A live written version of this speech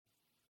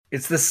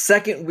It's the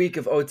second week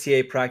of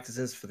OTA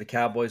practices for the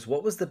Cowboys.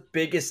 What was the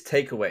biggest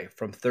takeaway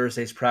from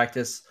Thursday's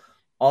practice?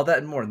 All that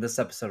and more in this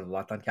episode of the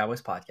Locked On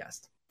Cowboys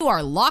podcast. You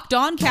are Locked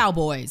On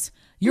Cowboys,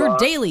 your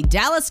Locked daily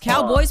Dallas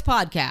Cowboys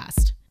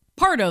podcast.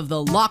 Part of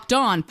the Locked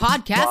On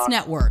Podcast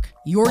Network,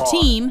 your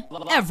team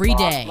every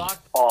day.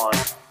 Locked on.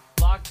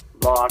 Locked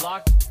on.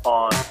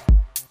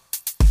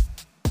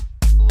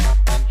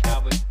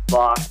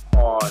 Locked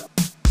on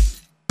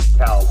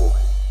Cowboys.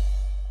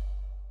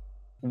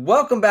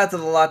 Welcome back to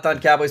the Locked On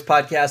Cowboys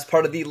podcast,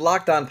 part of the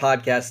Locked On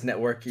Podcast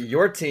Network,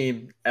 your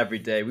team every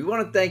day. We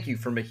want to thank you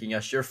for making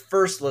us your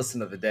first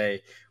listen of the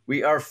day.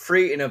 We are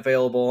free and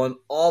available on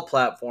all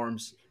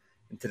platforms.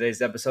 And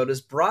today's episode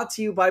is brought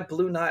to you by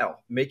Blue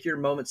Nile. Make your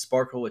moment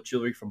sparkle with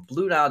jewelry from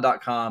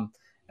BlueNile.com.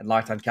 And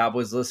Locked On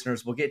Cowboys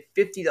listeners will get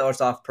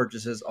 $50 off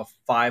purchases of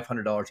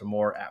 $500 or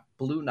more at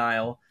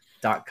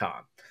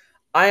BlueNile.com.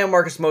 I am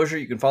Marcus Mosher.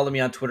 You can follow me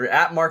on Twitter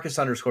at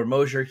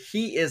Marcus_Mosher.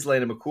 He is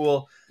Landon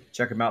McCool.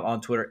 Check him out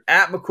on Twitter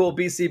at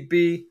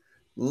McCoolBCB.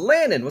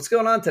 Landon, what's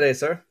going on today,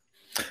 sir?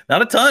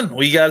 Not a ton.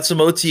 We got some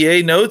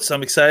OTA notes.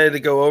 I'm excited to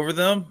go over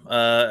them.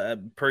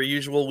 Per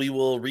usual, we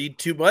will read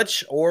too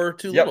much or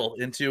too little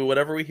into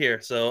whatever we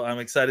hear. So I'm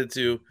excited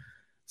to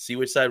see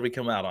which side we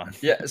come out on.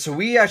 Yeah, so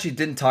we actually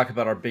didn't talk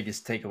about our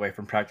biggest takeaway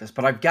from practice,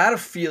 but I've got a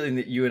feeling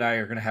that you and I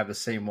are going to have the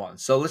same one.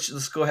 So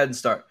let's go ahead and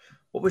start.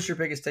 What was your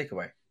biggest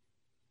takeaway?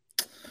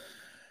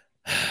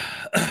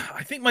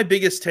 I think my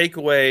biggest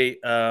takeaway,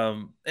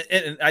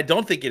 and I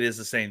don't think it is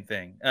the same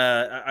thing,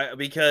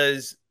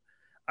 because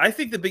I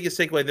think the biggest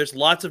takeaway, there's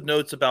lots of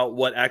notes about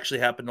what actually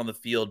happened on the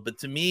field, but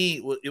to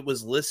me, it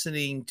was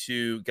listening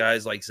to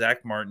guys like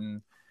Zach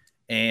Martin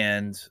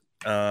and,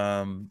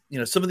 some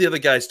of the other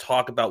guys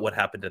talk about what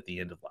happened at the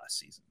end of last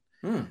season.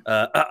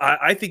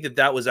 I think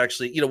that was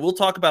actually, we'll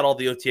talk about all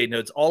the OTA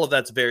notes. All of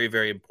that's very,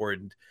 very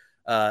important.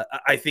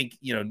 I think,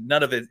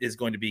 none of it is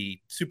going to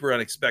be super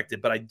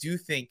unexpected, but I do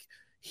think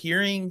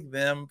hearing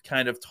them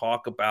kind of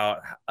talk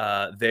about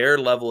their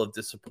level of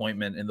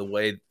disappointment in the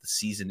way the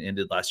season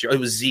ended last year. It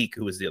was Zeke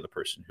who was the other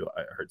person who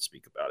I heard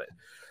speak about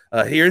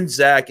it. Hearing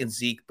Zach and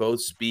Zeke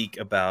both speak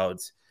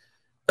about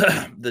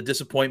the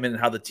disappointment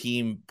and how the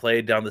team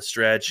played down the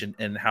stretch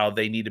and how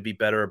they need to be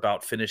better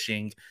about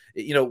finishing.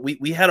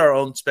 We had our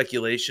own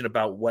speculation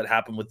about what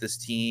happened with this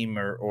team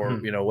or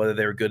whether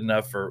they were good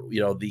enough or,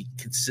 the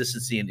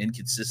consistency and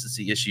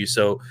inconsistency issue.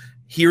 So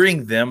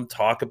hearing them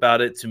talk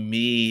about it to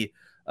me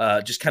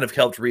just kind of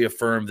helped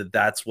reaffirm that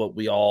that's what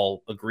we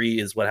all agree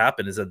is what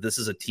happened, is that this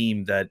is a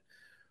team that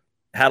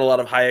had a lot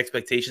of high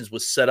expectations,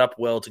 was set up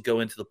well to go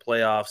into the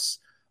playoffs,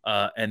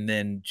 and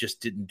then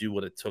just didn't do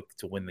what it took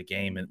to win the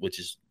game, which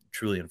is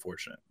truly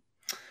unfortunate.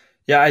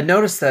 Yeah, I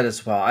noticed that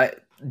as well.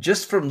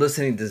 Just from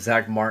listening to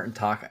Zach Martin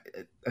talk,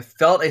 I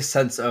felt a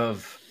sense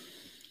of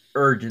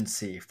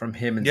urgency from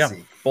him and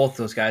Zeke, both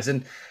those guys.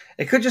 And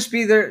it could just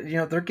be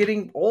they're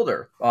getting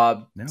older.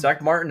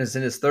 Zach Martin is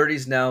in his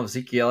 30s now.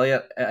 Zeke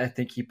Elliott, I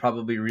think he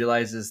probably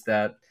realizes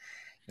that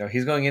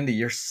he's going into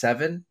year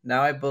 7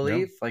 now, I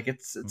believe. Yeah. Like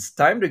it's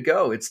time to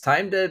go. It's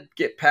time to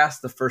get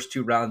past the first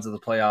 2 rounds of the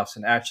playoffs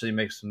and actually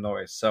make some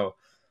noise. So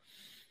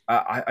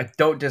I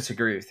don't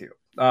disagree with you.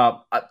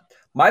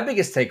 My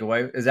biggest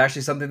takeaway is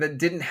actually something that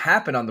didn't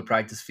happen on the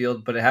practice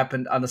field, but it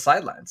happened on the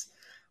sidelines.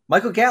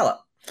 Michael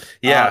Gallup.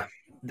 Yeah.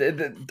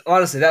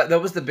 Honestly,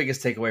 that was the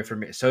biggest takeaway for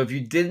me. So if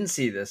you didn't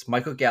see this,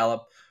 Michael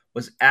Gallup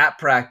was at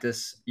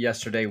practice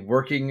yesterday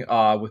working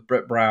with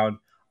Brett Brown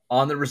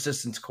on the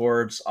resistance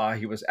cords.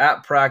 He was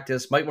at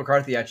practice. Mike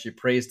McCarthy actually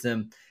praised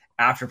him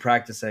after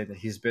practice, saying that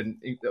he's been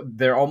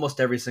there almost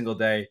every single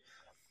day.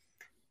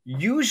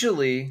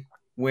 Usually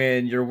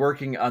when you're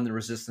working on the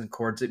resistance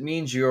cords, it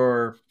means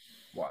you're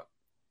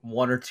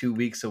 1 or 2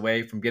 weeks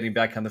away from getting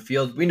back on the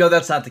field. We know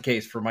that's not the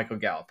case for Michael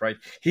Gallup, right?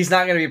 He's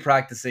not going to be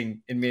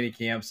practicing in mini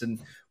camps,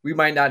 and we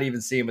might not even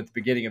see him at the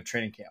beginning of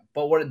training camp.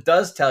 But what it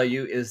does tell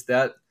you is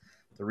that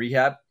the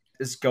rehab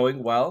is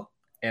going well,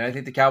 and I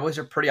think the Cowboys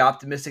are pretty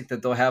optimistic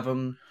that they'll have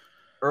him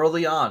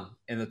early on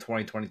in the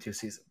 2022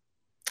 season.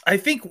 I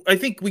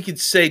think we could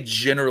say,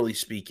 generally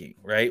speaking,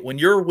 right, when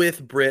you're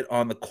with Britt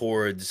on the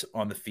cords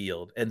on the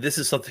field, and this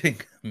is something,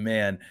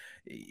 man,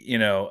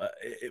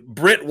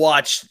 Brit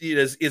watch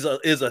is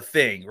a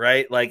thing,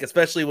 right? Like,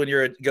 especially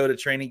when go to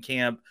training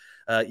camp,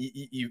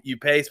 you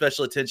pay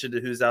special attention to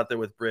who's out there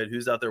with Brit,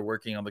 who's out there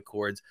working on the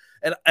cords.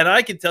 And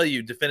I can tell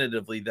you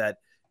definitively that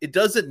it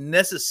doesn't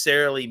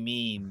necessarily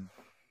mean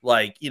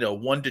 1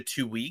 to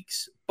 2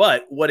 weeks,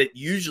 but what it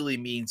usually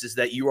means is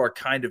that you are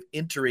kind of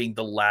entering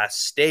the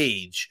last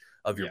stage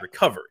of your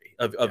recovery,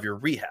 of your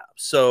rehab.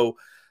 So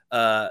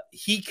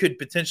he could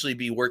potentially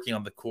be working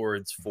on the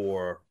cords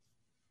for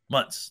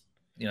months.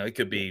 It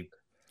could be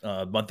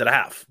a month and a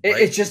half. Right?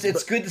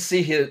 It's good to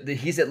see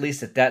he's at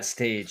least at that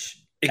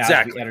stage.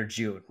 Exactly. As we enter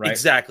June, right?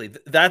 Exactly.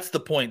 That's the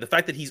point. The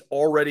fact that he's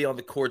already on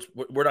the courts,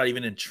 we're not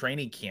even in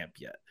training camp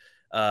yet.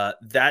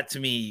 That to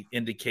me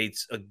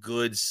indicates a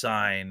good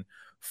sign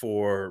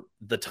for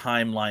the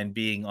timeline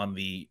being on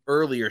the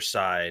earlier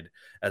side,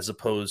 as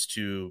opposed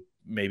to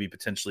maybe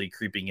potentially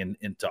creeping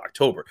into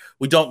October.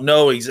 We don't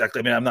know exactly.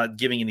 I mean, I'm not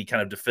giving any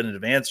kind of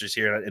definitive answers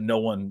here, and no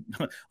one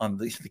on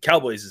the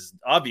Cowboys is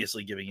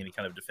obviously giving any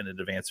kind of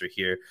definitive answer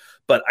here.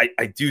 But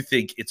I do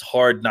think it's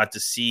hard not to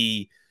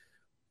see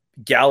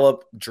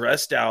Gallup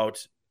dressed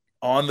out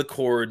on the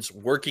cords,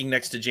 working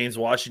next to James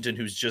Washington,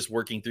 who's just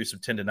working through some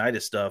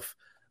tendonitis stuff,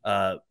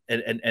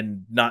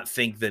 and not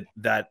think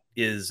that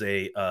is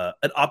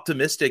an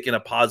optimistic and a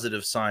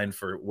positive sign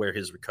for where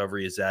his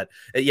recovery is at.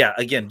 Yeah,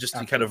 again, just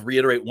to kind of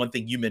reiterate one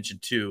thing you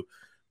mentioned too,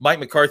 Mike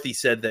McCarthy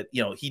said that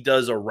he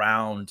does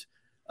around.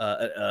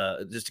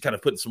 Just to kind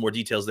of put some more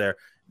details there,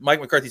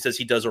 Mike McCarthy says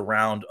he does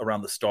around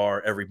the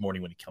star every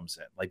morning when he comes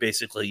in, like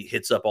basically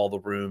hits up all the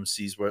rooms,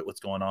 sees what's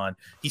going on.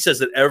 He says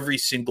that every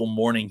single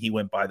morning he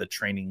went by the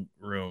training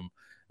room,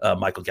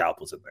 Michael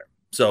Gallup was in there.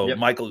 So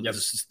Michael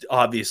is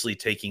obviously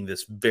taking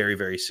this very,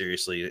 very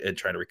seriously and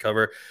trying to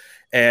recover.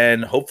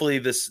 And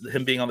hopefully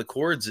him being on the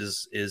cords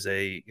is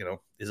a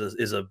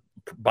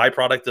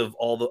byproduct of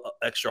all the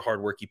extra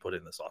hard work he put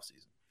in this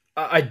offseason.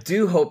 I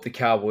do hope the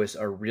Cowboys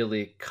are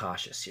really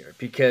cautious here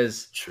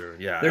because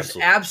there's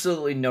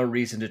absolutely no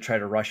reason to try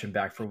to rush him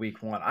back for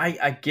week 1.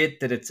 I get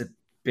that it's a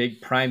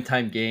big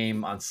primetime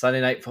game on Sunday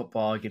Night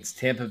Football against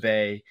Tampa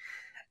Bay,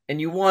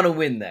 and you want to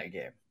win that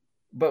game.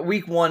 But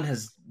week 1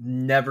 has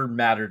never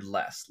mattered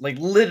less. Like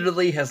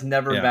literally has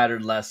never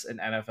mattered less in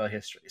NFL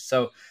history.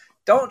 So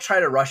don't try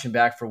to rush him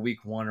back for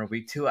week 1 or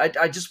week 2.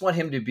 I just want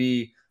him to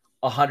be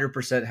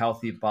 100%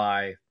 healthy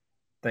by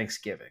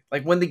Thanksgiving.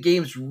 Like when the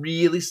games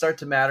really start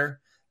to matter,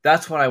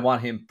 that's when I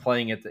want him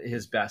playing at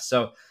his best.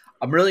 So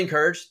I'm really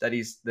encouraged that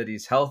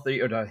he's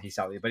healthy, or not he's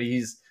healthy, but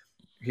he's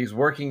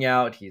working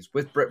out. He's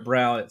with Britt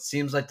Brown. It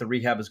seems like the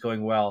rehab is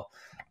going well.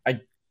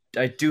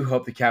 I do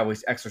hope the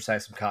Cowboys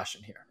exercise some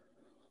caution here.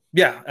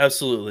 Yeah,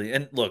 absolutely.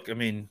 And look, I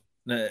mean,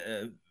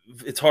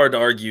 it's hard to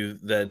argue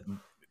that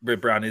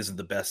Britt Brown isn't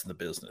the best in the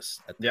business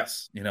at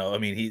this. I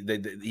mean,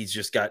 he's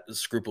just got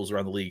scruples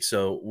around the league.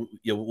 So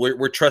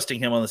we're trusting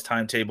him on this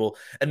timetable.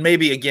 And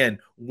maybe again,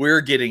 we're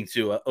getting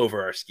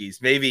over our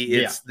skis.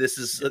 Maybe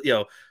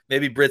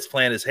maybe Britt's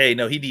plan is, hey,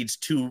 no, he needs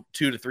 2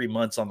 to 3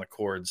 months on the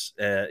cords.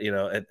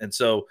 And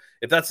so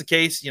if that's the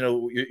case,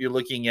 you're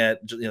looking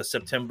at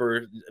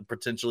September,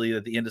 potentially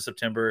at the end of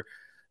September,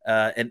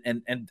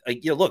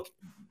 look.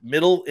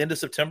 End of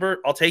September,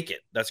 I'll take it.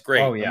 That's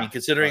great. I mean,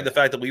 considering the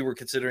fact that we were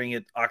considering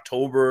it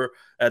October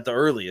at the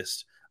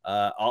earliest,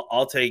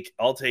 I'll take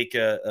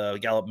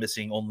Gallup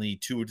missing only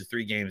 2 to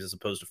 3 games as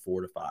opposed to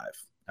 4 to 5.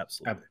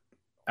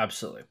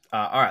 Absolutely.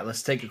 All right,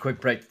 let's take a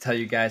quick break to tell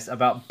you guys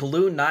about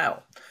Blue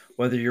Nile.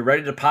 Whether you're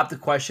ready to pop the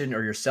question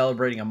or you're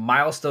celebrating a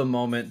milestone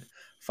moment,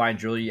 find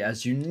jewelry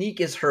as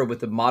unique as her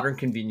with the modern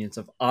convenience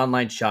of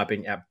online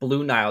shopping at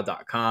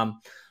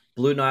BlueNile.com.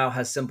 Blue Nile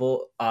has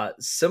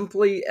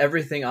simply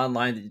everything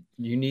online that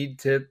you need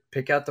to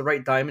pick out the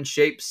right diamond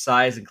shape,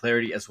 size, and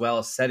clarity, as well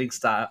as setting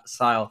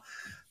style.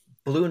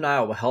 Blue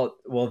Nile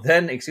will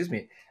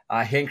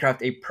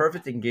handcraft a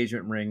perfect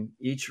engagement ring.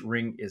 Each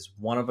ring is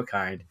one of a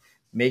kind.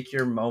 Make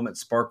your moment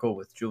sparkle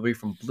with jewelry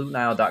from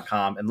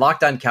BlueNile.com. And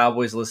Locked On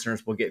Cowboys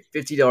listeners will get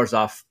 $50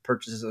 off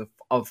purchases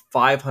of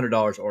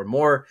 $500 or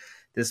more.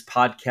 This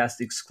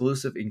podcast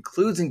exclusive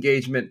includes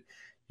engagement.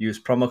 Use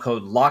promo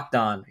code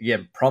LOCKEDON.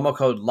 Again, promo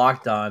code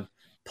LOCKEDON.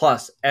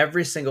 Plus,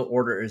 every single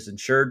order is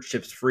insured,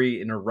 ships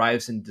free, and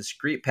arrives in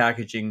discreet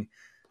packaging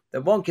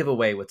that won't give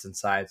away what's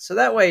inside. So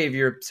that way, if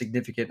your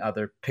significant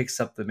other picks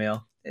up the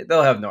mail,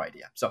 they'll have no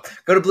idea. So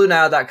go to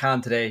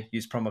BlueNile.com today.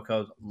 Use promo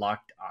code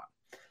LOCKEDON.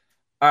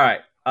 All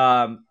right.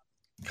 A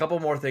couple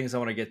more things I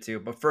want to get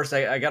to. But first,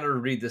 I got to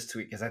read this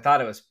tweet because I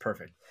thought it was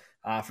perfect.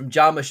 From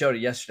John Machota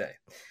yesterday.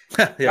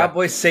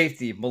 Cowboys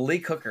safety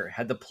Malik Hooker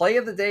had the play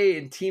of the day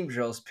in team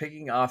drills,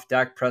 picking off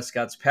Dak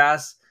Prescott's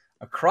pass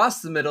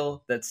across the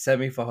middle that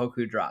Semi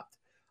Fehoko dropped.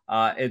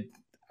 I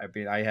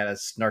had a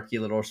snarky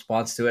little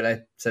response to it.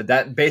 I said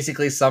that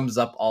basically sums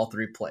up all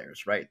 3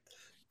 players, right?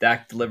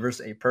 Dak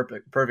delivers a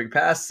perfect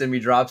pass, Semi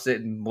drops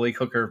it, and Malik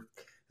Hooker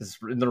is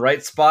in the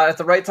right spot at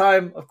the right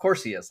time. Of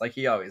course he is, like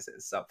he always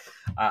is. So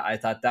I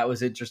thought that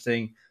was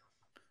interesting.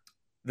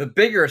 The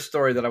bigger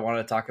story that I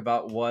wanted to talk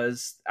about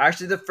was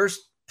actually the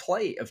first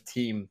play of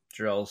team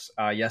drills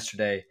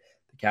yesterday.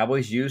 The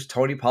Cowboys used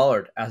Tony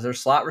Pollard as their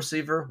slot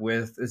receiver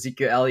with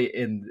Ezekiel Elliott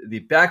in the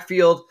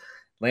backfield.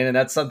 Landon,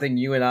 that's something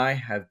you and I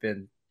have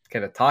been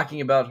kind of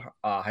talking about,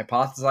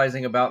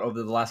 hypothesizing about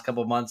over the last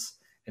couple of months,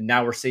 and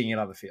now we're seeing it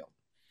on the field.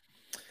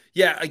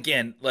 Yeah,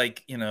 again,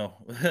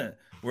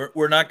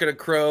 we're not going to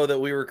crow that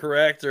we were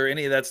correct or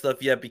any of that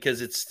stuff yet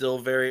because it's still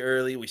very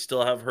early. We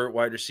still have hurt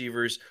wide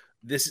receivers.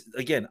 This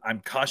again, I'm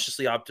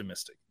cautiously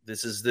optimistic.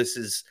 This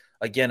is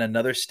again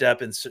another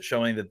step in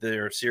showing that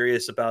they're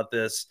serious about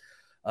this.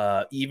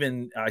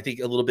 Even I think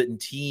a little bit in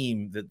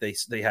team that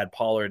they had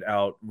Pollard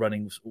out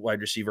running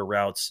wide receiver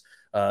routes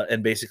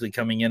and basically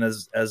coming in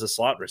as a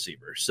slot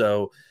receiver.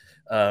 So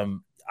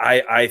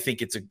I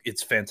think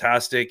it's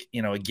fantastic.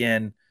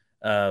 Again,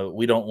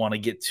 we don't want to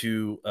get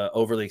too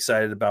overly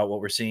excited about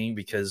what we're seeing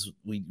because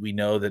we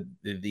know that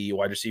the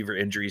wide receiver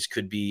injuries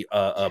could be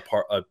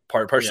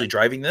partially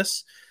driving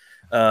this.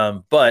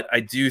 But I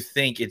do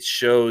think it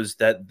shows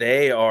that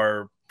they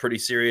are pretty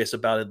serious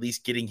about at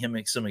least getting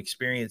him some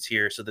experience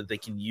here so that they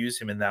can use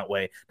him in that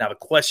way. Now the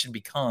question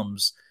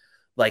becomes,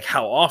 like,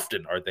 how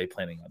often are they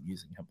planning on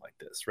using him like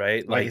this,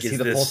 right? Like is he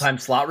the full-time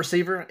slot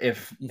receiver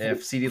if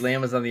CeeDee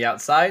Lamb is on the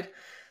outside?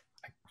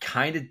 I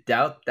kind of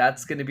doubt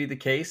that's going to be the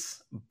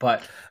case,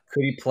 but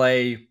could he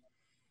play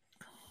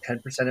 10%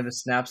 of his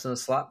snaps in the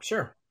slot?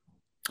 Sure.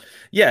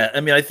 Yeah,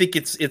 I mean, I think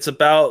it's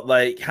about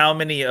like how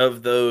many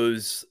of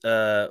those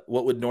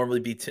what would normally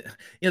be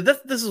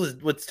this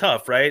is what's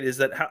tough, right? Is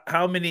that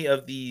how many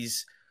of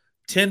these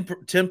 10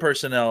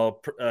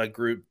 personnel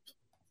group,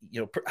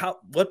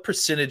 what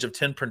percentage of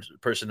 10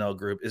 personnel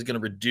group is going to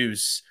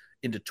reduce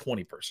into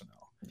 20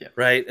 personnel,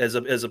 right? As a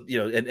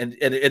and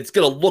it's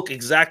going to look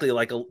exactly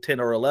like a 10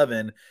 or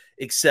 11,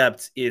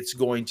 except it's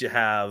going to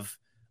have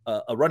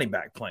a running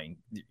back playing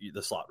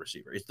the slot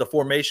receiver. The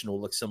formation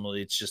will look similar.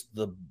 It's just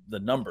the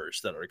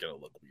numbers that are going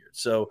to look weird.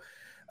 So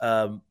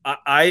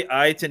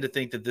I tend to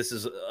think that this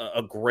is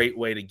a great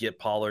way to get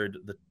Pollard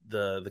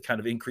the kind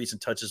of increase in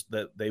touches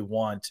that they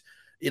want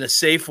in a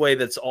safe way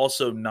that's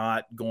also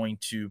not going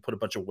to put a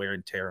bunch of wear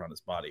and tear on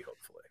his body,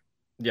 hopefully.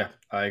 Yeah,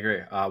 I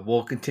agree.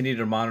 We'll continue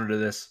to monitor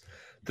this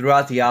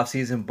throughout the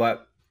offseason,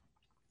 but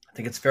I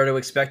think it's fair to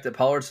expect that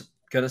Pollard's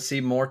going to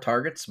see more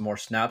targets, more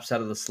snaps out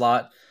of the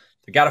slot.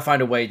 They got to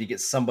find a way to get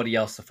somebody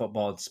else the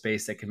football in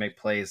space that can make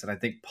plays, and I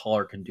think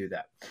Pollard can do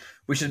that.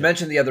 We should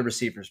mention the other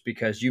receivers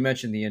because you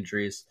mentioned the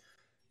injuries.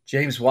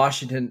 James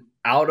Washington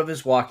out of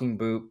his walking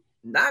boot,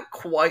 not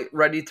quite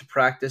ready to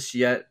practice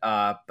yet,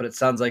 but it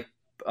sounds like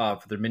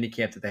for their mini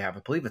camp that they have, I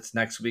believe it's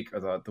next week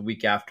or the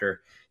week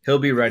after, he'll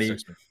be ready.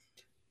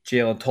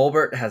 Jalen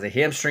Tolbert has a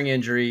hamstring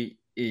injury.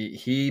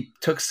 He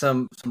took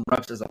some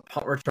reps as a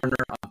punt returner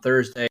on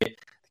Thursday. The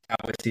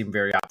Cowboys seem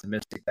very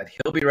optimistic that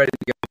he'll be ready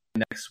to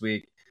go next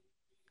week.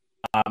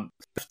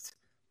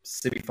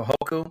 Simi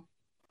Fehoko,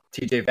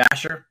 TJ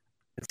Vasher,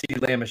 and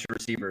CeeDee Lamb as your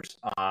receivers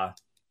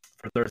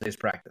for Thursday's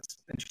practice.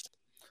 Interesting.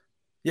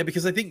 Yeah,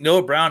 because I think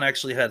Noah Brown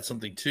actually had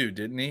something too,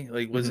 didn't he?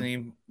 Like, wasn't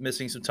he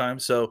missing some time?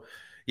 So,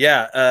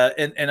 yeah,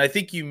 and I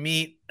think you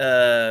meet.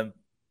 I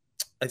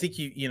think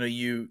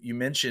you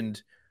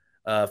mentioned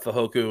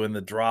Fehoko and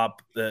the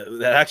drop.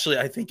 That actually,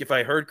 I think if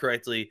I heard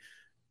correctly,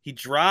 he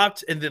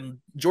dropped and then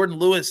Jordan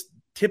Lewis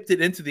tipped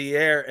it into the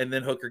air, and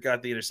then Hooker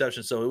got the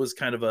interception. So it was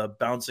kind of a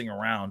bouncing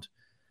around.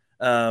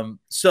 I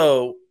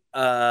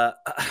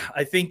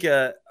think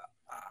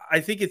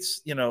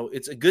it's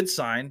it's a good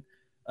sign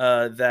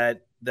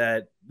that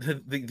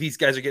these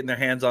guys are getting their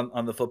hands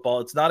on the football.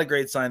 It's not a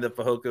great sign that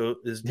Fehoko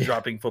is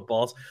dropping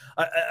footballs.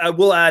 I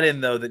will add in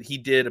though that he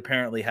did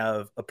apparently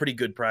have a pretty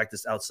good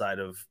practice outside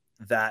of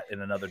that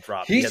and another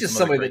drop. He's just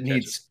somebody that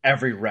needs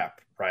every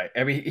rep. Right.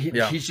 I mean,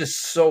 he's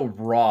just so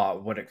raw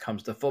when it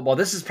comes to football.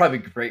 This is probably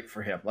great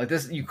for him. Like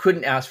this, you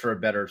couldn't ask for a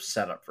better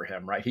setup for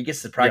him, right? He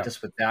gets to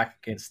practice with Dak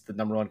against the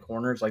number one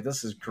corners. Like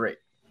this is great.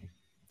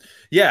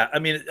 Yeah. I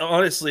mean,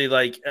 honestly,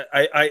 like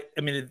I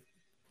mean,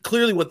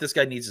 clearly what this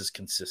guy needs is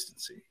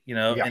consistency,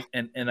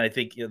 and I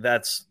think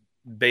that's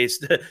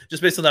based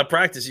on that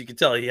practice. You can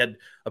tell he had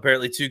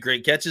apparently 2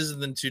 great catches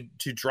and then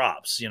two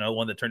drops,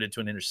 one that turned into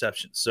an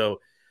interception. So,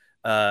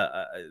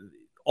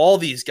 all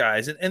these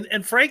guys.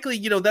 And frankly,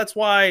 that's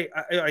why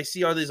I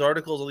see all these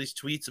articles, all these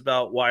tweets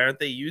about why aren't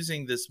they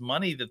using this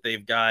money that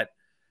they've got.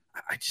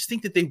 I just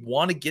think that they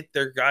want to get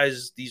their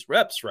guys these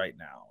reps right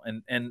now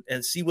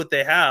and see what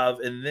they have.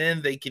 And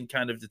then they can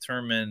kind of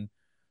determine,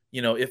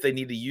 if they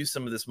need to use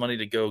some of this money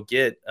to go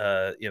get,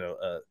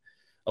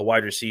 a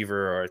wide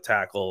receiver or a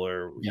tackle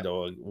or,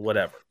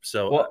 whatever.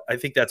 So I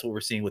think that's what we're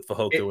seeing with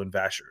Fehoko and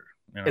Vasher.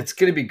 It's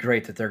going to be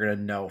great that they're going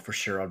to know for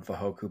sure on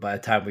Fehoko by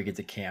the time we get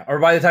to camp or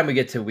by the time we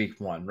get to week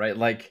 1, right?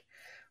 Like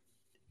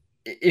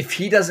if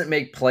he doesn't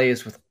make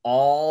plays with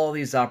all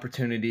these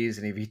opportunities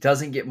and if he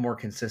doesn't get more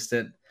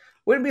consistent,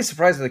 wouldn't be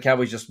surprised if the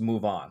Cowboys just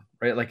move on,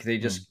 right? Like they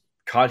just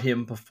caught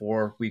him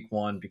before week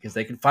 1 because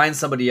they can find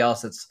somebody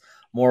else that's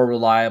more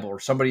reliable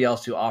or somebody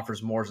else who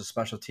offers more as a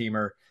special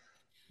teamer.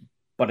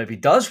 But if he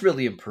does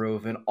really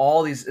improve and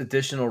all these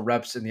additional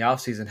reps in the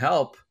offseason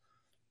help,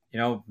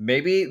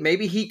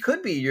 maybe he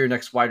could be your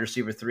next wide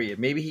receiver 3. And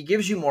maybe he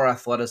gives you more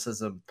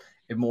athleticism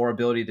and more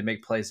ability to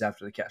make plays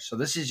after the catch. So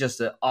this is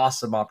just an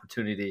awesome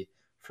opportunity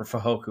for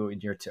Fehoko in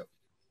year 2.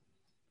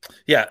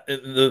 Yeah,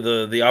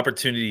 the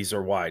opportunities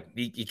are wide.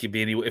 He could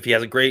be if he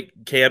has a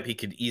great camp, he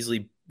could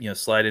easily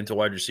slide into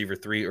wide receiver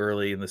 3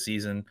 early in the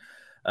season.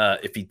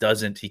 If he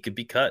doesn't, he could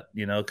be cut.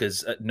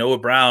 Because Noah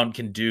Brown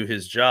can do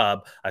his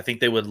job. I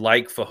think they would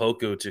like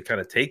Fehoko to kind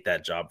of take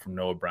that job from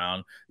Noah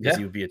Brown because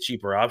he would be a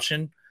cheaper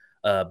option.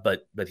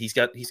 But he's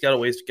got a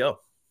ways to go.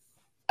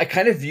 I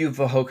kind of view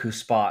Fehoko's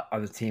spot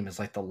on the team as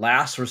like the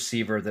last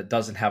receiver that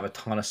doesn't have a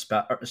ton of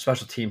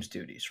special teams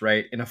duties,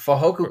 right? And if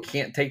Fehoko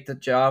can't take the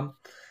job,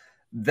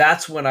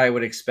 that's when I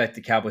would expect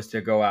the Cowboys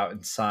to go out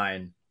and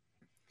sign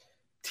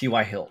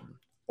T.Y. Hilton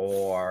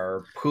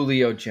or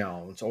Julio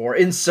Jones or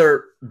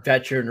insert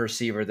veteran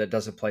receiver that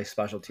doesn't play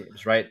special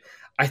teams, right?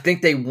 I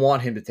think they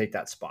want him to take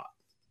that spot.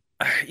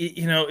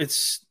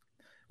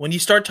 when you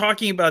start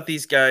talking about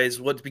these guys,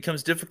 what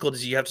becomes difficult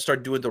is you have to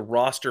start doing the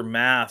roster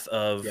math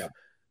of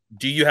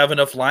do you have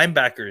enough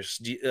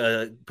linebackers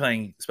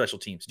playing special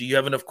teams? Do you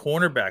have enough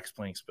cornerbacks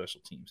playing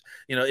special teams?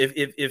 You know,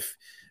 if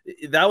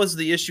that was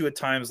the issue at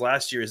times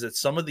last year, is that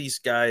some of these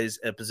guys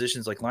at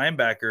positions like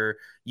linebacker,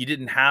 you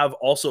didn't have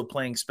also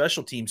playing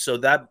special teams. So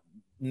that,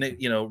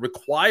 you know,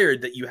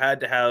 required that you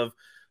had to have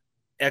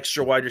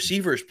extra wide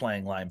receivers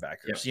playing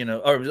linebackers, you know,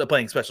 or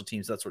playing special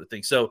teams, that sort of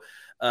thing. So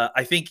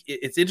I think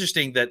it's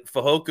interesting that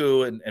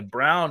Fehoko and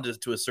Brown,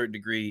 to a certain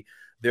degree,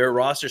 their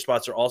roster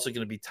spots are also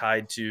going to be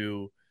tied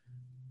to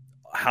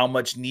how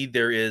much need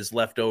there is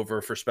left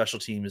over for special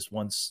teams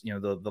once, you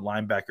know, the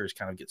linebackers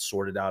kind of get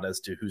sorted out as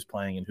to who's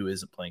playing and who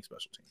isn't playing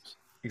special teams.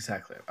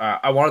 Exactly.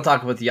 I want to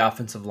talk about the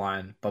offensive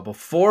line, but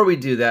before we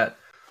do that,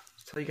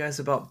 let's tell you guys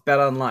about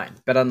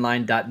BetOnline.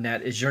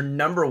 BetOnline.net is your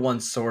number one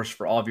source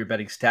for all of your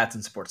betting stats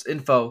and sports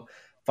info.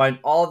 Find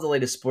all of the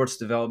latest sports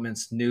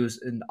developments,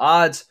 news, and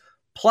odds.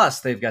 Plus,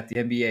 they've got the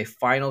NBA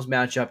Finals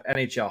matchup,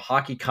 NHL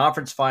Hockey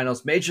Conference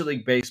Finals, Major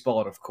League Baseball,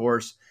 and of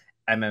course,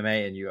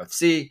 MMA and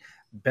UFC.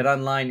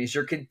 BetOnline is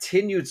your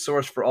continued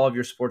source for all of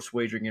your sports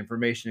wagering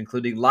information,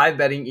 including live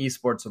betting,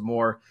 esports, and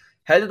more.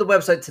 Head to the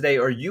website today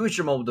or use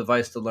your mobile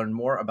device to learn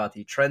more about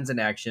the trends in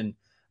action.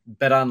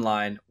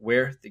 BetOnline,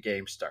 where the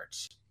game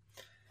starts.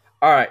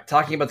 All right,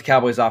 talking about the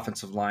Cowboys'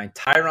 offensive line,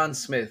 Tyron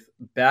Smith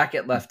back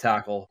at left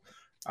tackle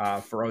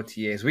for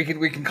OTAs. We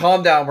can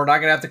calm down. We're not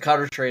going to have to cut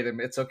or trade him.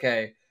 It's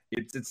okay.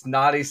 It's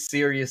not a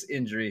serious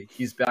injury.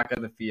 He's back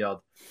on the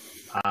field.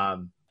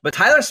 But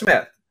Tyler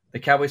Smith, the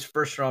Cowboys'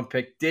 first-round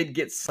pick, did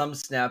get some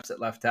snaps at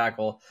left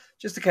tackle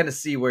just to kind of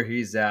see where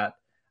he's at.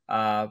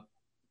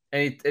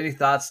 Any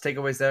thoughts,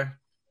 takeaways there?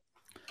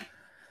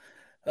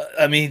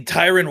 I mean,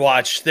 Tyron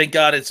watch. Thank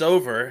God it's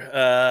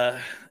over.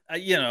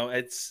 You know,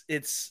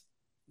 it's.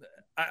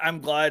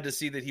 I'm glad to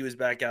see that he was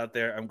back out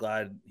there. I'm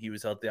glad he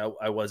was healthy.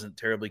 I wasn't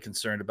terribly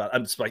concerned about.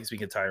 I'm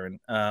speaking of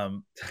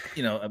Tyron.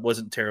 You know, I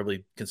wasn't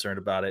terribly concerned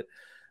about it.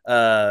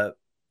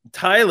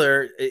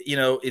 Tyler, you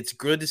know, it's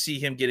good to see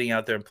him getting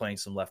out there and playing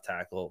some left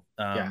tackle.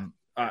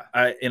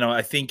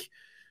 I think,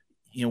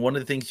 you know, one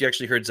of the things you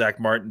actually heard Zach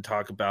Martin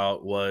talk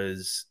about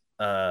was,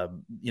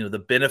 you know, the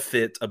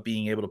benefit of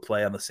being able to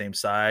play on the same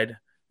side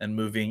and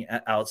moving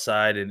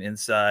outside and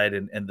inside,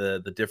 and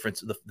the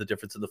difference, the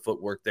difference in the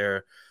footwork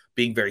there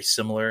being very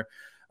similar.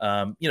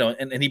 You know,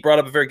 and he brought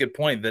up a very good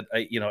point that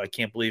I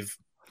can't believe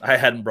I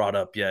hadn't brought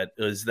up yet,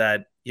 is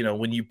that, you know,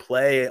 when you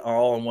play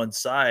all on one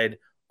side,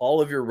 all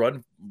of your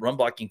run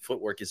blocking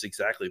footwork is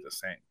exactly the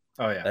same.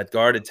 Oh yeah. At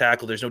guard and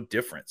tackle, there's no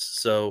difference.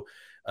 So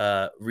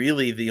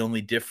really the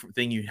only different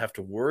thing you have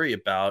to worry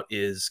about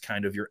is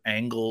kind of your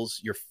angles,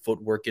 your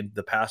footwork, and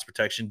the pass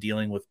protection,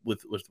 dealing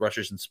with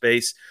rushers in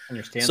space. And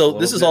your stance. So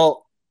this is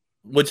all,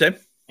 what'd you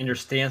say? In your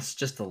stance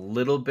just a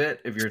little bit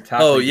if you're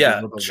tackling. Oh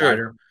yeah, sure.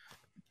 Wider.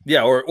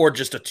 Yeah, or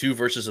just a 2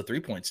 versus a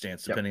 3-point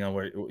stance, depending on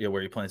where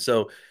you're playing.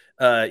 So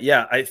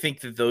I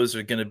think that those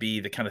are going to be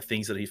the kind of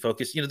things that he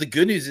focused. You know, the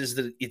good news is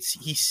that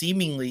he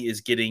seemingly is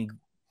getting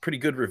pretty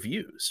good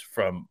reviews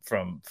from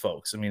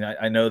folks. I mean,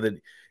 I know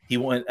that he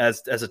went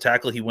as a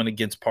tackle. He went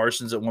against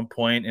Parsons at one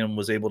point and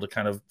was able to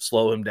kind of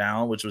slow him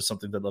down, which was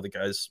something that other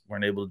guys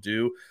weren't able to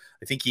do.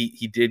 I think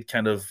he did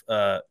kind of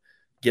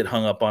get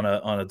hung up on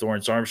a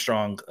Dorrance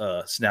Armstrong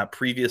snap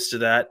previous to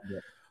that. Yeah.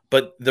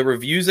 But the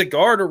reviews at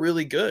guard are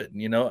really good.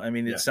 You know, I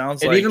mean, it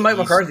sounds like even Mike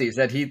McCarthy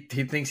said he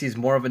thinks he's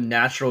more of a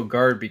natural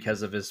guard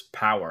because of his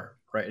power,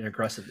 right, and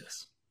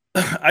aggressiveness.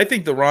 I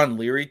think the Ron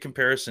Leary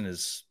comparison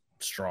is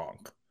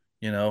strong,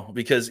 you know,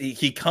 because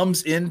he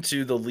comes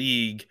into the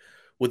league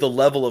with a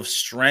level of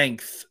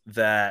strength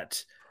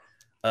that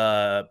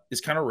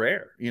is kind of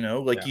rare. You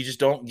know, like you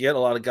just don't get a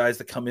lot of guys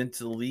that come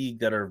into the league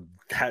that are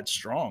that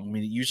strong. I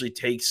mean, it usually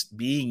takes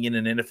being in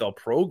an NFL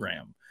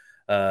program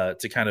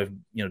to kind of,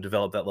 you know,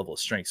 develop that level of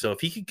strength. So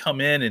if he could come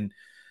in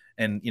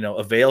and you know,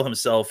 avail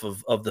himself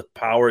of the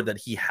power that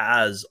he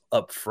has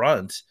up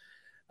front,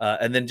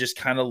 and then just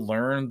kind of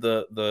learn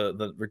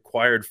the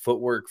required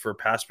footwork for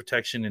pass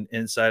protection and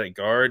inside at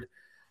guard,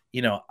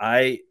 you know,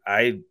 I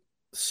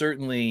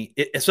certainly,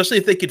 especially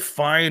if they could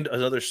find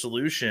another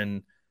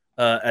solution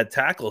at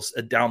tackles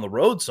down the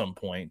road some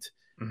point,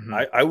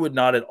 I would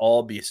not at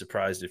all be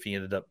surprised if he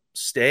ended up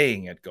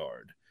staying at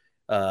guard,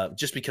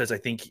 just because I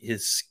think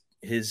his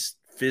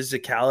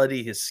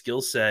physicality, his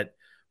skill set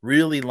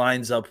really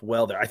lines up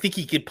well there. I think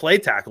he could play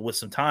tackle with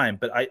some time,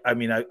 but I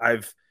mean,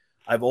 I've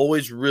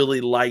always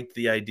really liked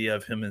the idea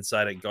of him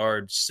inside at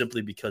guard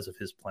simply because of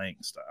his playing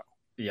style.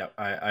 Yeah,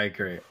 I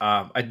agree.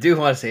 I do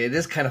want to say it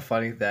is kind of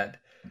funny that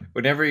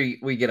whenever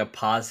we get a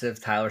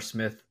positive Tyler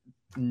Smith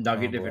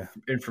nugget of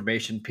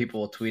information,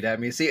 people will tweet at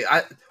me. See,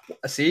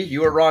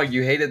 you were wrong.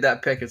 You hated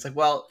that pick. It's like,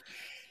 well,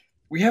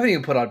 we haven't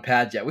even put on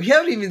pads yet. We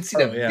haven't even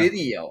seen a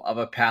video of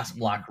a pass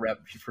block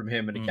rep from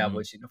him in a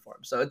Cowboys uniform.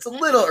 So it's a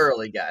little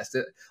early, guys.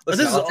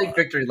 Listen, I'll take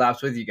victory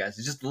laps with you guys.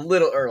 It's just a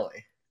little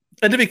early.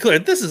 And to be clear,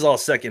 this is all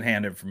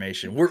secondhand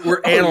information.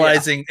 We're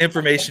analyzing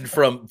information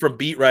from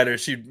beat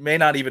writers who may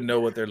not even know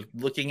what they're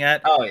looking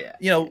at. Oh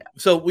yeah.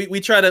 So we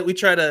try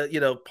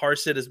to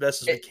parse it as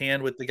best as we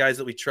can with the guys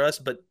that we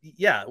trust. But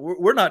yeah,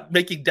 we're not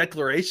making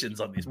declarations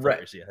on these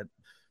players yet.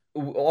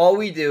 All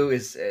we do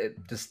is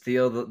to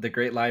steal the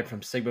great line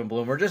from Sigmund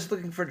Bloom. We're just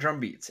looking for drum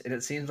beats, and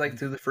it seems like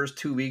through the first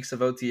 2 weeks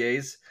of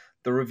OTAs,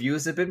 the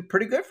reviews have been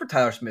pretty good for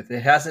Tyler Smith.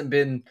 It hasn't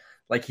been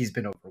like he's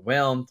been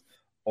overwhelmed,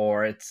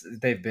 or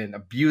they've been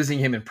abusing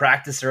him in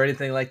practice or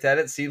anything like that.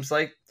 It seems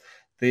like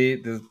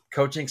the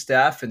coaching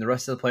staff and the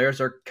rest of the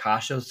players are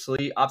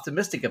cautiously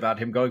optimistic about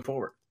him going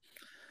forward.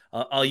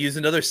 I'll use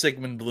another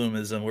Sigmund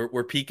Bloomism.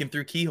 We're peeking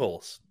through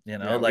keyholes. We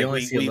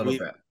only see a little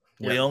bit.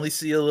 We only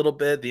see a little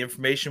bit. The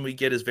information we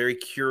get is very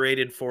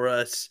curated for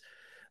us.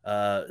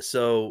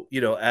 So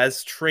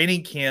as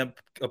training camp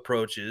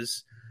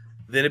approaches,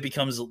 then it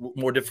becomes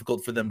more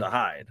difficult for them to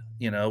hide,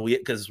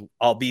 because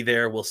I'll be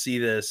there, we'll see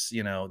this,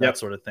 that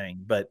sort of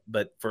thing. But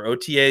for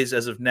OTAs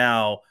as of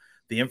now,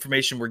 the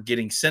information we're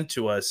getting sent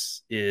to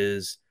us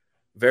is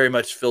very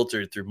much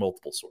filtered through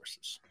multiple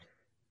sources.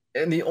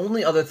 And the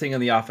only other thing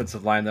on the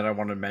offensive line that I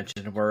want to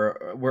mention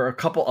were a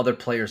couple other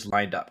players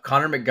lined up.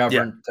 Connor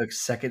McGovern took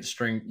second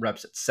string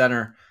reps at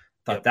center.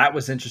 Thought that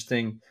was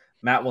interesting.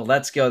 Matt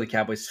Waletzko, the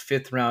Cowboys'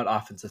 5th round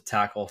offensive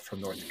tackle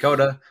from North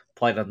Dakota,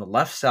 played on the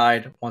left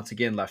side, once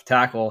again left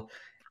tackle,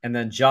 and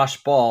then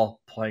Josh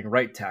Ball playing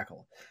right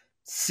tackle.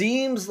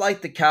 Seems like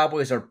the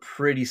Cowboys are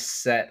pretty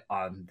set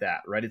on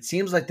that, right? It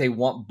seems like they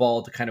want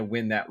Ball to kind of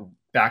win that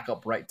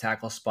backup right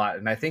tackle spot,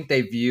 and I think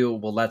they view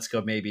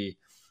Waletzko maybe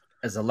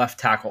as a left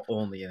tackle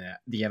only in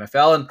the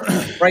NFL. And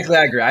frankly,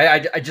 I agree.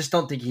 I just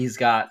don't think he's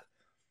got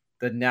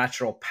the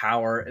natural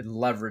power and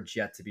leverage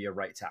yet to be a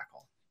right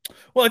tackle.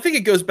 Well, I think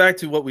it goes back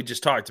to what we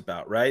just talked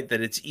about, right?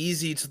 That it's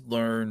easier to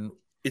learn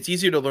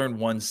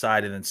one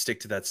side and then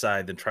stick to that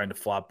side than trying to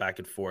flop back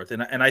and forth.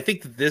 And I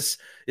think that this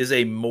is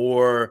a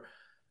more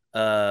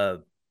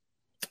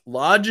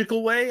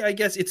logical way, I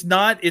guess. It's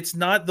not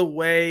the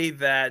way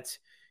that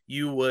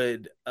you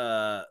would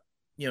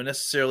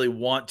necessarily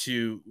want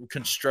to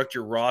construct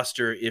your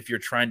roster if you're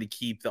trying to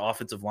keep the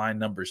offensive line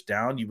numbers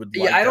down. You would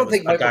I don't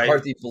think Mike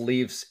McCarthy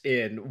believes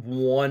in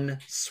one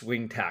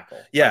swing tackle.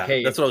 Yeah,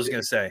 that's what I was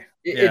going to say.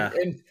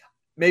 And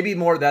maybe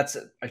more I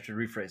should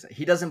rephrase it.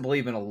 He doesn't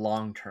believe in a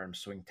long-term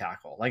swing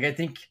tackle. Like I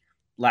think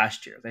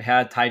last year they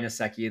had Ty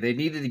Nsekhe. They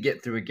needed to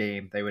get through a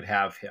game. They would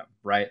have him,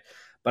 right?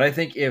 But I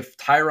think if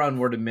Tyron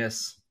were to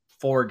miss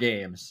 4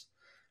 games,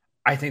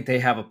 I think they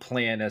have a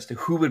plan as to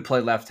who would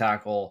play left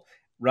tackle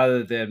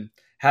rather than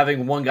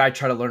having one guy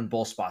try to learn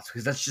both spots,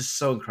 because that's just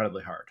so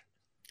incredibly hard.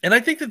 And I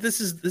think that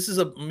this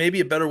is maybe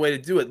a better way to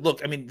do it.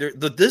 Look, I mean,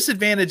 the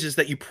disadvantage is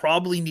that you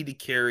probably need to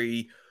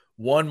carry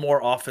one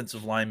more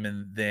offensive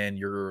lineman than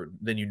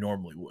you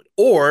normally would,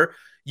 or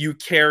you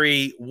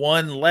carry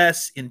one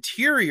less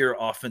interior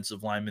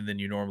offensive lineman than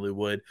you normally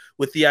would,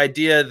 with the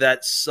idea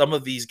that some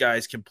of these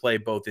guys can play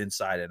both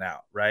inside and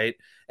out, right?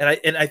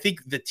 And I think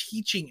the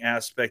teaching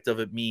aspect of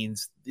it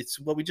means it's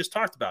what we just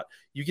talked about.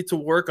 You get to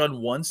work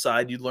on one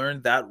side, you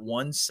learn that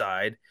one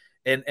side,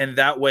 and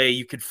that way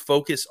you could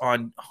focus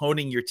on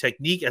honing your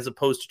technique as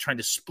opposed to trying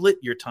to split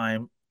your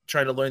time,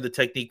 trying to learn the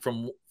technique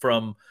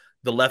from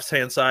the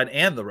left-hand side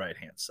and the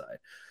right-hand side.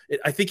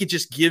 I think it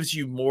just gives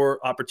you more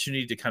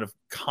opportunity to kind of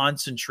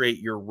concentrate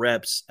your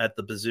reps at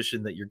the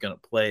position that you're going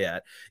to play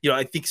at.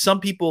 I think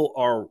some people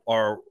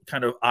are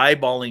kind of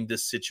eyeballing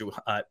this situation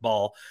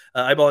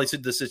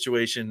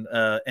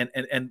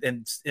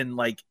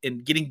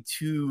and getting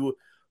too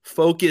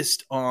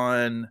focused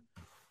on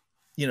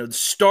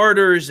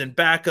starters and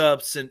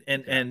backups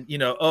and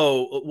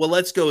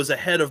Waletzko is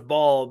ahead of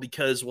Ball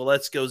because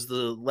Waletzko's the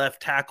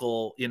left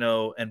tackle,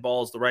 and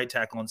Ball's the right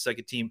tackle on the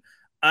second team.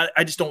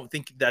 I just don't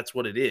think that's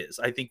what it is.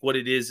 I think what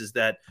it is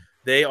that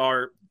they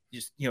are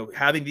just,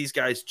 having these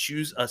guys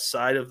choose a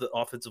side of the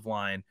offensive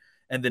line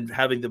and then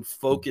having them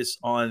focus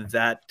on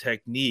that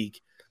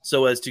technique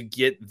so as to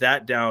get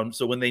that down.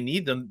 So when they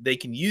need them, they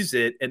can use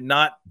it and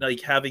not like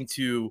having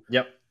to,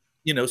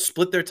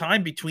 split their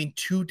time between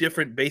 2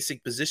 different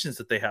basic positions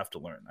that they have to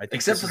learn. I think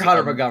except for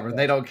Connor McGovern,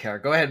 they don't care.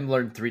 Go ahead and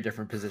learn 3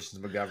 different positions,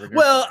 McGovern.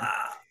 Well,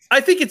 I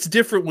think it's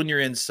different when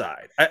you're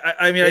inside.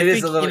 I mean, it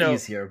is a little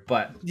easier,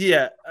 but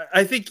yeah,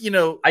 I think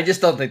I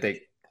just don't think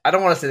I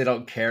don't want to say they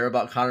don't care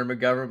about Connor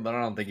McGovern, but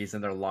I don't think he's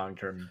in their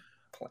long-term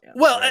plan.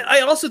 Well, right?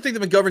 I also think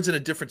that McGovern's in a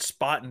different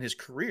spot in his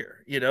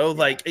career.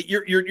 Like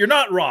you're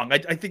not wrong.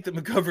 I think that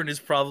McGovern is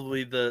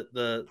probably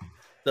the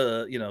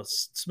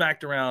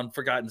smacked around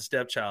forgotten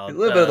stepchild, a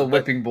little bit of the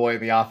whipping boy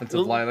in the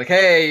offensive line. Like,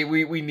 hey,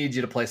 we need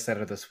you to play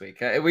center this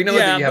week. We know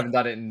that you haven't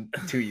done it in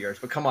 2 years,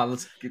 but come on,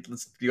 let's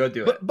go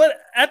do it.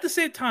 But at the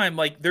same time,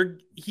 like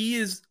he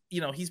is,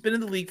 he's been in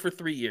the league for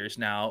 3 years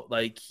now.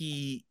 Like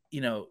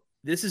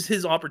this is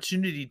his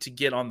opportunity to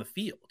get on the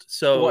field.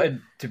 So, well,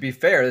 and to be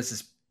fair, this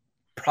is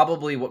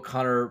probably what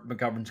Connor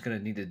McGovern's going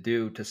to need to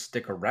do to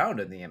stick around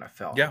in the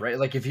NFL, right?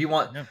 Like if you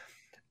want. Yeah.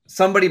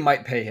 Somebody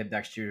might pay him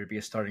next year to be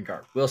a starting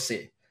guard. We'll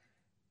see.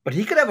 But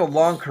he could have a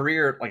long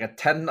career, like a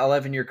 10,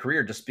 11-year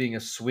career, just being a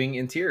swing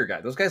interior guy.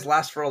 Those guys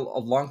last for a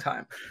long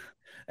time.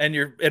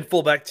 And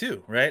fullback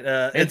too, right?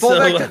 And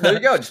fullback, there you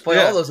go. Just play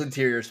all those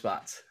interior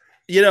spots.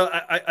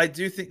 I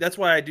do think that's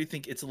why I do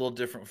think it's a little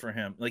different for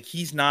him. Like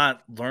he's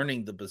not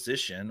learning the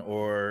position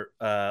or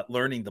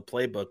learning the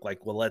playbook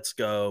like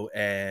Weletsko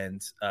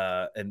and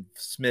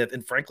Smith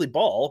and frankly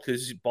Ball,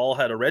 because Ball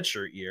had a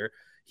redshirt year.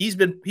 He's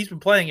been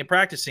playing and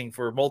practicing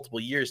for multiple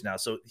years now,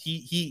 so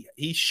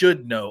he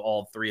should know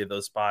all three of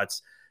those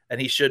spots, and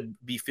he should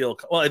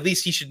at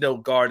least he should know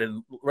guard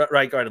and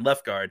right guard and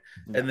left guard,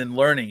 and then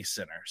learning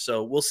center.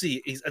 So we'll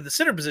see. The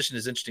center position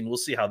is interesting. We'll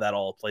see how that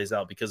all plays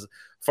out, because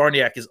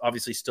Farniak is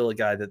obviously still a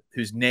guy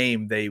whose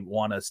name they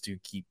want us to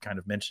keep kind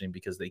of mentioning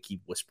because they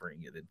keep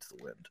whispering it into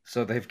the wind.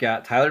 So they've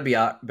got Tyler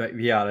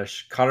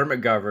Biadasz, Connor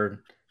McGovern,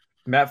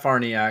 Matt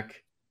Farniak,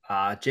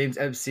 James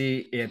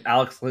MC, and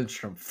Alex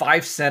Lindstrom.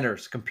 5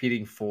 centers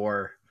competing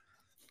for.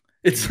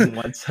 It's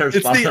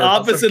the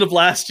opposite of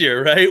last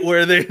year, right?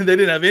 Where they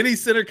didn't have any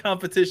center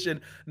competition.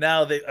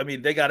 Now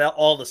they got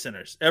all the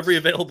centers. Every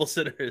available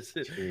center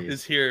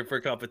is here for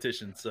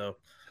competition. So,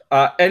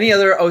 any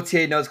other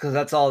OTA notes? Because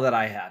that's all that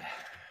I had.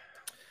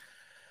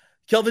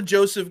 Kelvin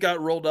Joseph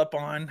got rolled up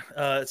on.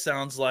 It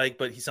sounds like,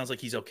 but he sounds like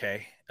he's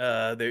okay.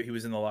 He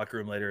was in the locker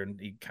room later, and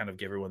he kind of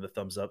gave everyone the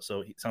thumbs up.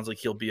 So it sounds like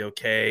he'll be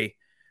okay.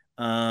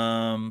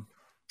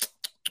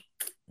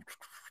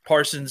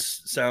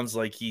 Parsons sounds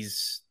like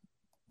he's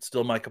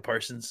still Micah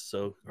Parsons,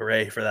 so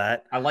hooray for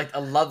that. I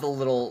love the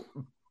little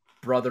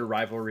brother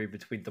rivalry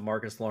between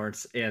DeMarcus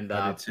Lawrence and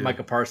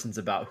Micah Parsons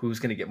about who's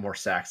going to get more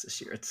sacks this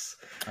year. It's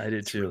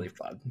really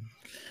fun.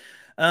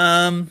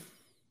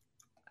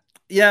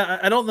 Yeah,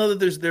 I don't know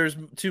that there's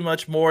too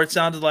much more. It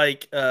sounded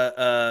like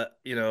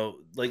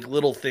like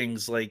little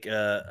things like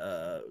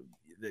there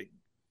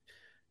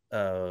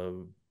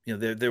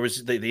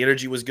was the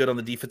energy was good on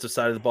the defensive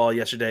side of the ball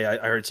yesterday.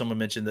 I heard someone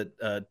mention that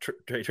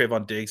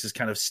Trayvon Diggs has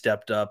kind of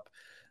stepped up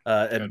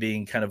and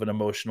being kind of an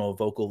emotional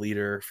vocal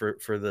leader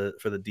for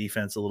the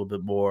defense a little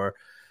bit more.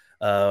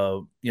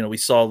 We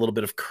saw a little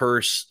bit of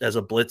Curse as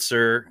a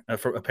blitzer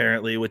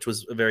apparently, which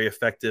was very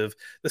effective.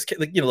 Look,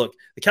 the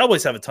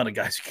Cowboys have a ton of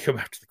guys who can come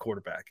after the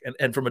quarterback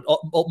and from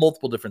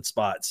multiple different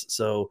spots.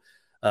 So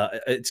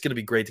it's going to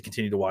be great to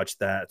continue to watch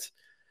that.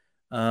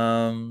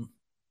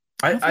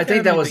 I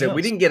think that was it.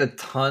 We didn't get a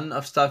ton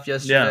of stuff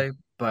yesterday,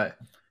 but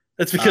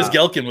that's because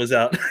Gelkin was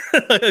out.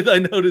 I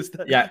noticed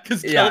that. Yeah,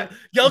 because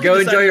Gelkin go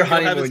enjoy your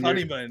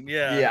honeymoon.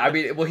 Yeah. I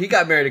mean, he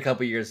got married a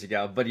couple years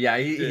ago, but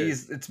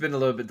it's been a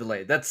little bit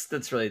delayed.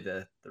 That's really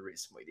the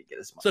reason we didn't get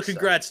as much. So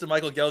congrats to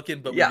Michael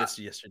Gelkin, but we missed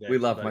you yesterday. We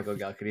love Michael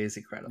Gelkin. He's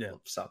incredible. Yeah.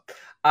 So,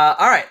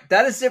 all right,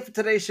 that is it for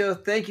today's show.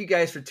 Thank you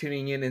guys for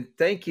tuning in, and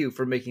thank you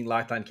for making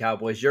Locked On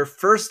Cowboys your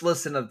first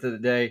listen of the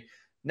day.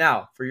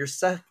 Now, for your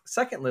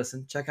second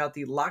listen, check out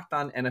the Locked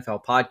On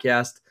NFL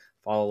podcast.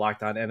 Follow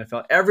Locked On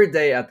NFL every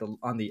day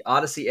on the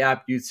Odyssey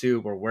app,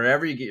 YouTube, or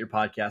wherever you get your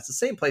podcasts. The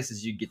same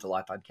places you get the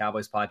Locked On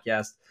Cowboys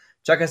podcast.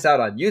 Check us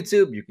out on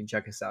YouTube. You can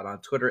check us out on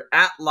Twitter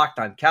at Locked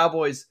On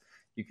Cowboys.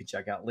 You can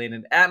check out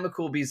Landon at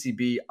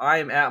McCoolBCB. I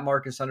am at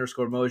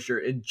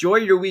Marcus_Mosher. Enjoy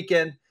your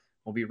weekend.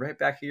 We'll be right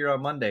back here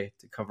on Monday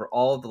to cover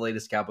all of the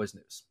latest Cowboys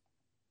news.